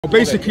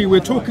Basically,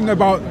 we're talking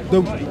about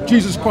the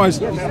Jesus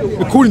Christ,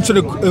 according to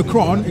the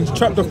Quran, in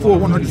chapter 4,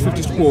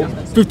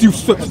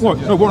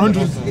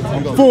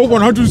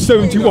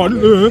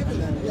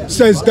 171,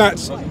 says that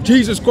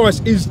Jesus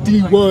Christ is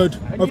the word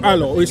of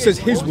Allah, or it says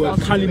His word,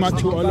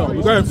 kalimatu Allah.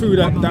 We're going through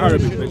the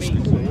Arabic,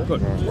 basically.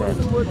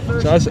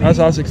 So as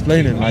I was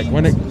explaining, like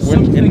when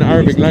in the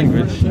Arabic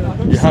language,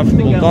 you have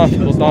mudaf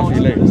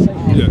ilayh.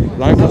 Yeah.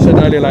 Like I said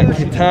earlier, like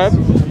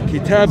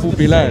kitabu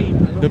Bilal,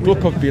 the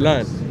book of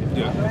Bilal.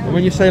 Yeah. And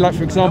when you say, like,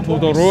 for example,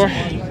 the ruh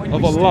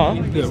of Allah,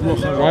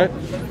 right?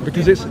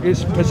 Because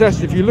it's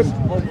possessed. If you look,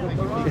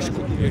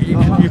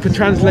 you can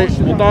translate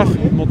mudaf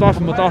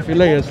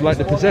ilayh as like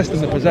the possessed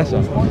and the possessor.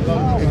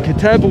 In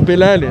kitabu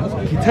Bilalin,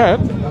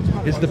 kitab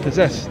is the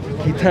possessed.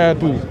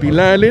 Kitabu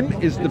Bilalin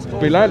is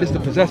the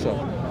possessor.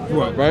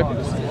 Right?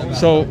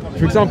 So,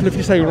 for example, if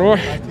you say ruh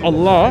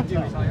Allah,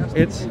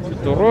 it's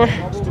the ruh,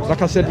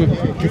 like I said with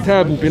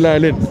kitabu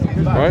Bilalin,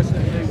 right?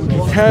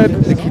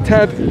 The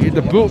kitab,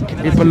 the book,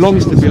 it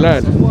belongs to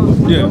Bilal.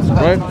 Yeah.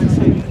 Right?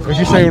 If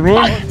you say ruh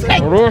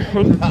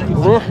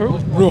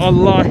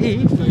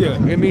Allahi,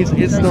 it means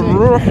it's the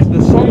ruh,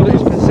 the soul that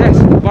is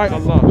possessed by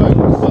Allah.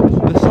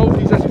 The soul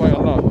possessed by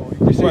Allah.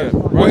 You see it?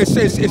 Right? Well, it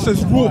says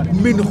ruh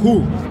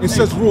minhu. It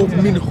says ruh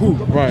minhu.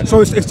 Right.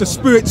 So it's the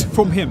spirit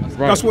from Him.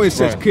 Right. That's what it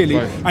says clearly.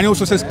 Right. And it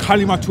also says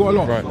kalimatu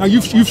Allah. Right. Now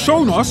you've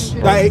shown us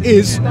that it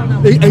is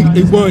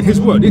a word, His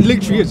word. It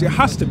literally is. It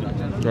has to be.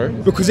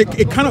 Right. Because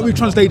it cannot be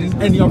translated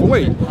any other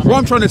way. What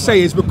I'm trying to say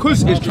is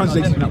because it's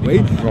translated in that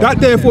way, that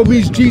therefore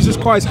means Jesus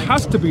Christ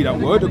has to be that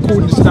word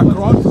according to that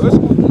Quran verse,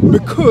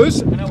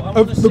 because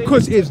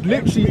it's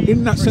literally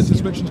in that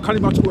sentence mentions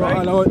kalimatu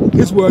Allah,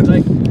 His word,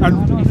 and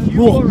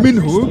ruh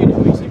minhu,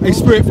 a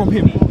spirit from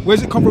Him. Where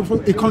does it come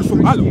from? It comes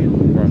from Allah.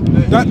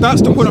 Right.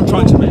 That's the point I'm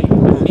trying to make.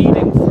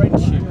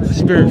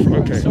 Spirit from,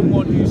 okay.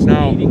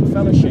 Now,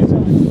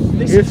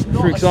 if,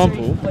 for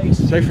example,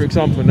 say for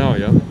example now,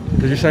 yeah,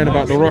 because you're saying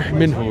about the ruh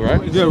minhu,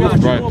 right? Yeah,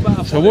 right.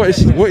 So what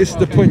is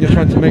the point you're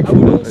trying to make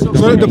from that?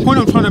 So the point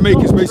I'm trying to make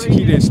is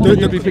basically this.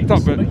 You'll be picked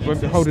up, but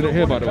we're holding it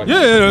here, by the way.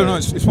 Yeah, no,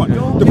 it's fine.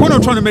 The point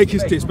I'm trying to make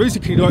is this.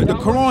 Basically, like, the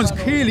Quran's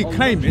clearly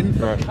claiming,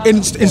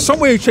 in some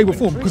way, shape or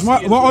form, because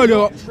my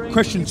earlier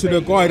question to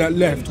the guy that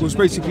left was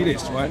basically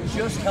this, right?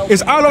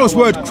 Is Allah's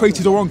word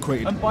created or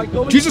uncreated?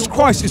 Jesus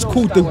Christ is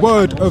called the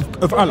word of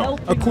Allah,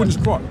 according to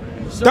the Quran.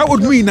 That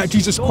would mean that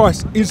Jesus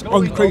Christ is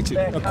uncreated,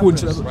 according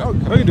to the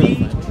Quran. How you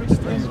doing?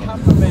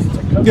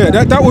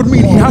 Yeah, that would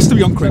mean He has to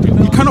be uncreated.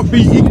 He cannot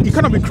be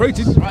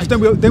created, because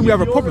then we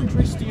have a problem.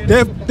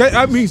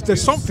 That means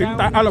there's something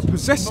that Allah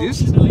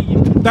possesses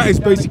that is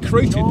basically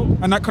created,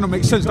 and that cannot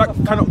make sense. That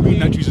cannot mean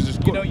that Jesus is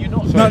God.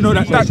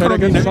 That cannot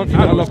mean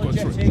that Allah is God.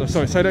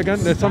 Sorry, say that again.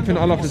 There's something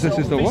Allah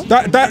possesses. The what?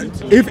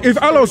 If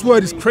Allah's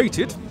word is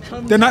created,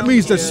 then that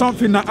means there's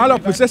something that Allah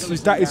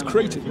possesses that is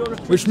created,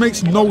 which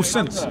makes no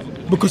sense,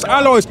 because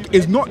Allah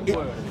is not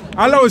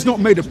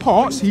made of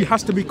parts. He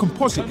has to be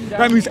composite.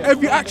 That means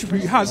every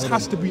attribute He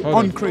has to be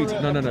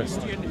uncreated. No.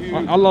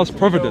 Allah's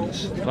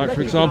providence, like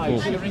for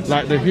example,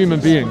 like the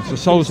human beings, the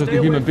souls of the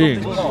human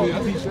beings,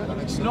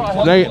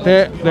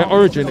 their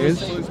origin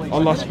is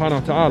Allah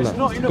subhanahu wa ta'ala,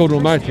 God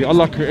Almighty.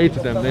 Allah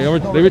created them. They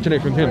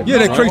originate from Him. Yeah,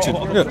 they're created.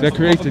 Yeah. They're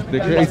created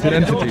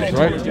entities,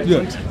 right?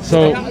 Yeah.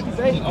 So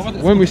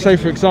when we say,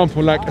 for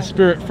example, like a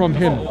spirit from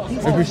Him,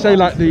 if we say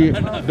like the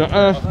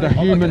earth, the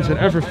humans and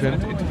everything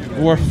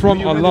were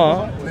from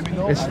Allah,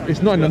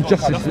 it's not an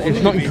injustice.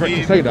 It's not incorrect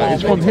to say that.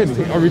 It's from Him.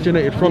 It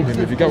originated from Him.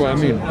 If you get what I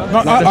mean. No,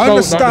 I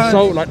understand.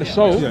 The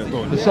soul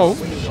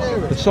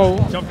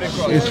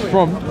is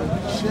from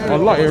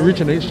Allah. It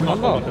originates from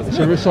Allah.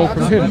 So we're soul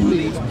from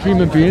Him.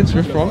 Human beings,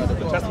 we're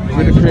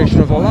the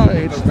creation of Allah.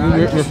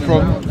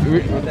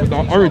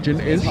 Our origin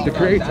is the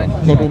Creator,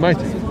 God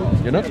Almighty.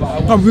 You know.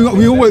 No,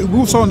 we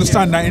also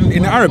understand that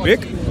in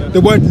Arabic,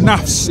 the word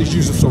nafs is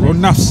used for soul, or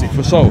nafsi.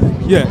 For soul.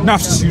 Yeah,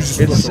 nafs is used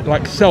for soul. It's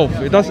like self.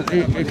 It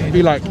can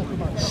be like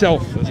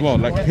self as well,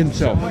 like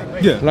himself.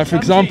 Yeah. Like for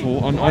example,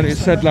 on it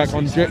said like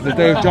on the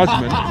Day of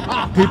Judgment,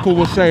 people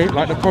will say,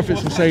 like the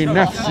prophets will say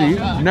nafsi,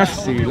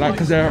 like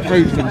because they're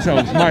afraid of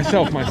themselves.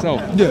 Myself.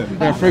 Yeah.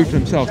 They're afraid of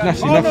themselves.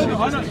 Nafsi.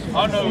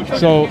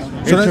 So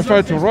it's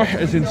referred to ruh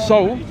as in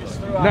soul.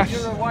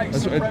 Nafs,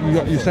 that's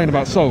what you're saying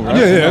about soul, right?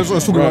 Yeah, that's what I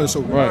was talking about the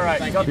soul.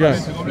 Right.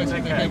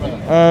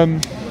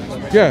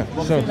 Yeah.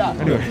 So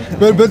anyway,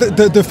 but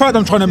the fact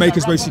I'm trying to make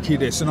is basically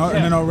this, and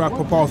then I'll wrap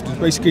up after.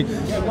 Basically,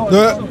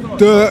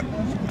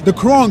 the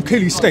Quran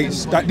clearly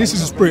states that this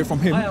is a spirit from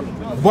Him.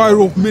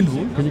 Viral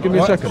minhu. Can you give me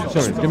a second?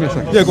 Sorry, give me a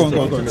second. Yeah, go on.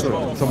 Sorry.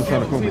 Someone's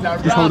trying to call me.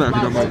 Just hold that if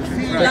you don't mind.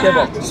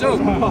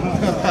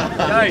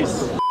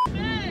 Nice.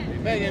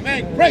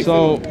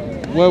 So,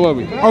 where were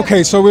we?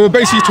 Okay, so we were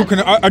basically talking.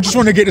 I just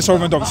want to get this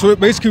over and done. So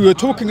basically, we were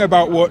talking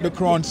about what the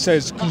Quran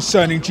says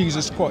concerning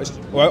Jesus Christ,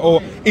 right, or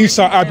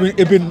Isa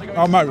ibn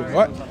al-Maryam,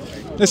 right?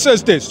 It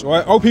says this,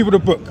 right? O people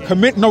of the book,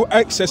 commit no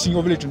excess in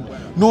your religion,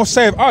 nor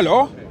say of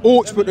Allah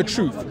aught but the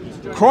truth.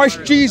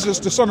 Christ Jesus,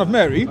 the son of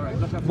Mary,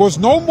 was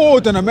no more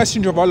than a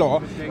messenger of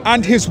Allah,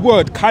 and His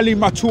word,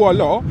 kalimatu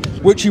Allah,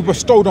 which He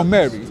bestowed on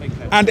Mary.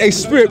 and a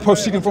spirit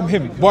proceeding from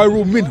him.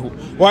 Bayru minhu,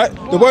 right?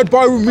 The word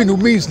bayru minhu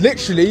means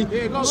literally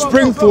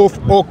spring forth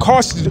or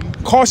cast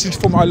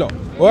from Allah,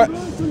 right?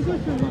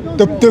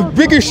 The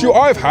big issue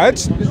I've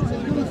had,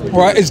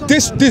 right, is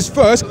this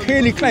verse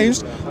clearly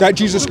claims that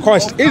Jesus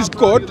Christ is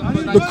God,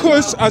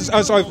 because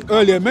as I've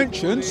earlier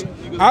mentioned,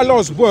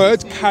 Allah's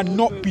word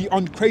cannot be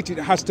uncreated.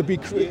 It has to be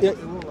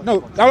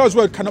no, Allah's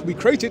word cannot be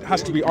created, it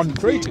has to be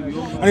uncreated.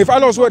 And if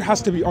Allah's word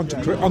has to be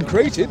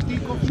uncreated,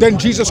 then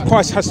Jesus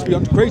Christ has to be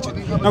uncreated.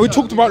 Now we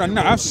talked about a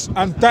nafs,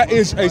 and that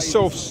is a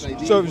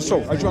self-serving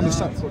soul. I just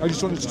understand. I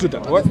just understood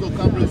that, right?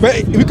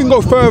 But we can go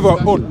further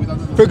on.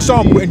 For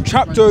example, in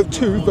chapter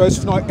 2,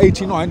 verse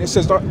 89, it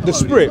says that the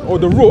spirit or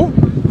the ruh,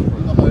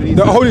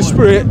 the Holy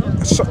Spirit,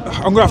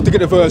 I'm going to have to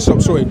get the verse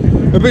up, sorry.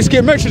 But basically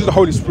it mentions the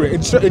Holy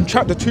Spirit. In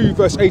chapter 2,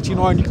 verse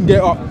 89, you can get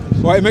it up,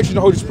 right? It mentions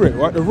the Holy Spirit,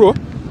 right? The ruh.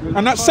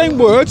 And that same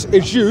word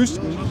is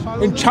used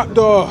in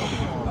chapter,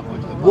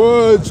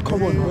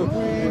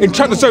 in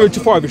chapter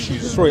 75 it's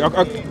used, sorry,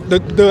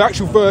 the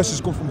actual verse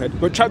has gone from head,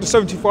 but chapter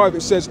 75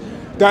 it says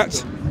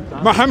that,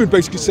 Muhammad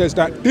basically says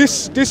that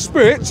this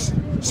spirit,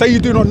 say you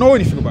do not know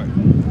anything about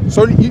it.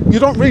 So you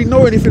don't really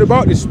know anything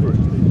about this spirit.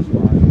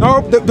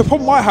 Now, the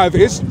problem I have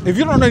is, if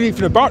you don't know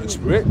anything about the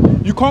spirit,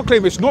 you can't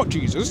claim it's not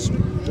Jesus.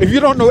 If you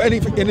don't know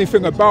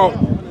anything about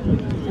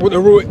what the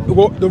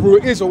ruh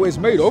is or is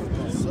made of,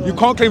 you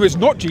can't claim it's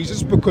not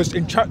Jesus, because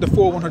in chapter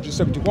 4,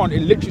 171,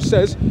 it literally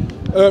says,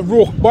 by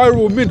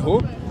ruh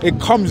minhu, it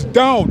comes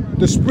down,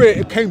 the spirit,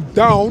 it came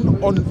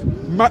down on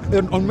Mary.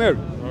 All right,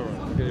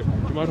 okay.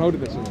 Do you mind holding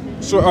this?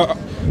 So,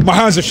 my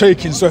hands are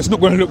shaking, so it's not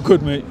going to look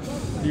good, mate.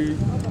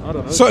 I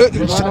don't know. So,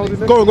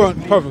 go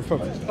on, perfect.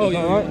 Oh,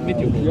 yeah, right. Meet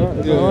you.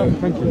 Yeah, all right,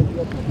 thank you.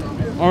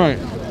 All right,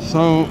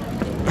 so...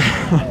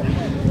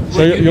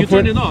 so you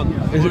turn it on?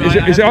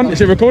 Is it on?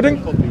 Is it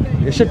recording?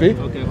 It should be.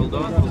 Okay, hold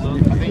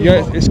on.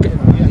 Yeah,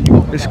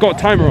 it's got a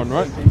timer on,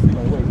 right?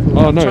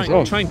 Oh no, it's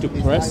off. Trying to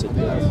press it.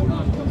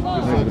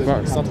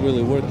 It's not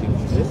really working.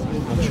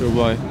 Not sure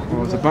why.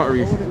 Oh, it's a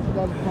battery.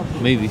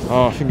 Maybe.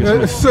 Oh, I think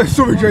it's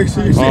Sorry,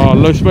 JC. Oh,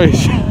 low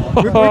space.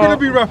 We're going to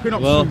be wrapping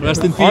up. Well, soon.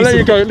 rest in peace. I'll let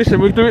you go. Listen,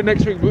 we'll do it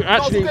next week. We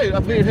actually,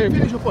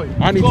 Finish your point.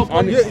 I need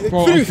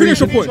Finish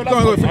your point.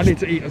 Go on, I need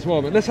to eat as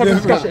well. But let's have a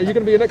discussion. Are you going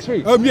to be here next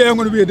week? Yeah, I'm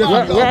going to be a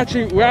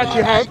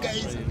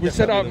definitely. We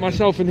set up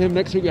myself and him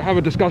next week. We have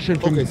a discussion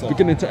from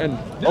beginning to end.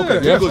 Okay,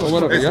 yeah, or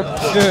whatever.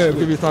 Yeah. Yeah,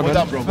 give you time,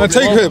 man.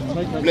 take it.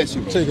 Bless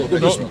you. Take it.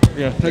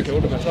 Yeah, take it.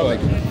 All the best. All right.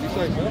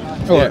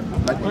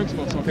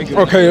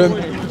 Okay.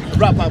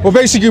 Well,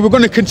 basically, we're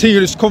going to continue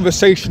this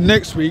conversation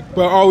next week,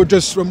 but I would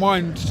just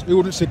remind the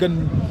audience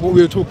again what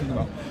we were talking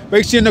about.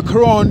 Basically, in the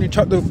Quran, in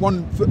chapter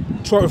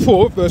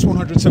 4, verse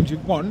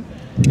 171,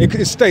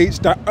 it states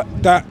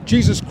that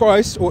Jesus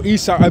Christ, or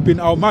Isa ibn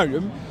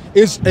al-Maryam,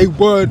 is the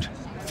word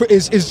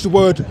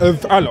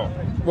of Allah.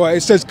 Right?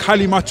 It says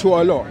kalimatu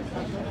Allah,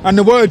 and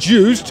the word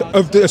used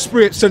of the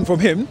spirit sent from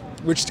him,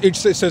 which it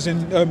says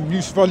in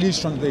Yusuf Ali's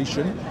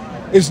translation,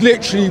 is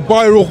literally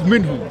bayruh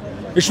minhu,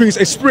 which means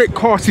a spirit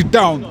casted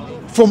down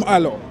from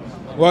Allah.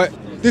 Right?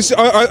 This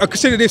I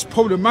consider this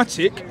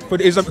problematic for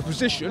the Islamic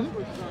position,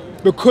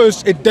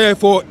 because it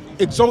therefore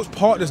exalts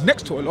partners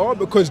next to Allah,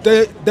 because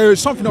there is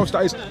something else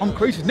that is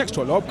uncreated next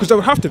to Allah, because there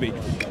would have to be,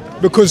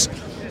 because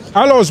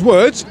Allah's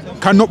words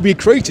cannot be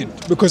created,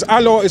 because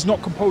Allah is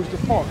not composed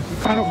of parts.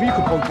 It cannot be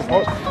composed of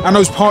parts, and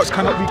those parts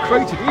cannot be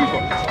created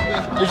either.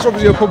 Which is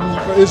obviously a problem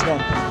for Islam.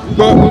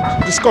 But we'll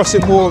discuss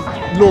it more,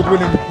 Lord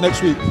willing,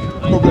 next week.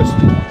 God bless.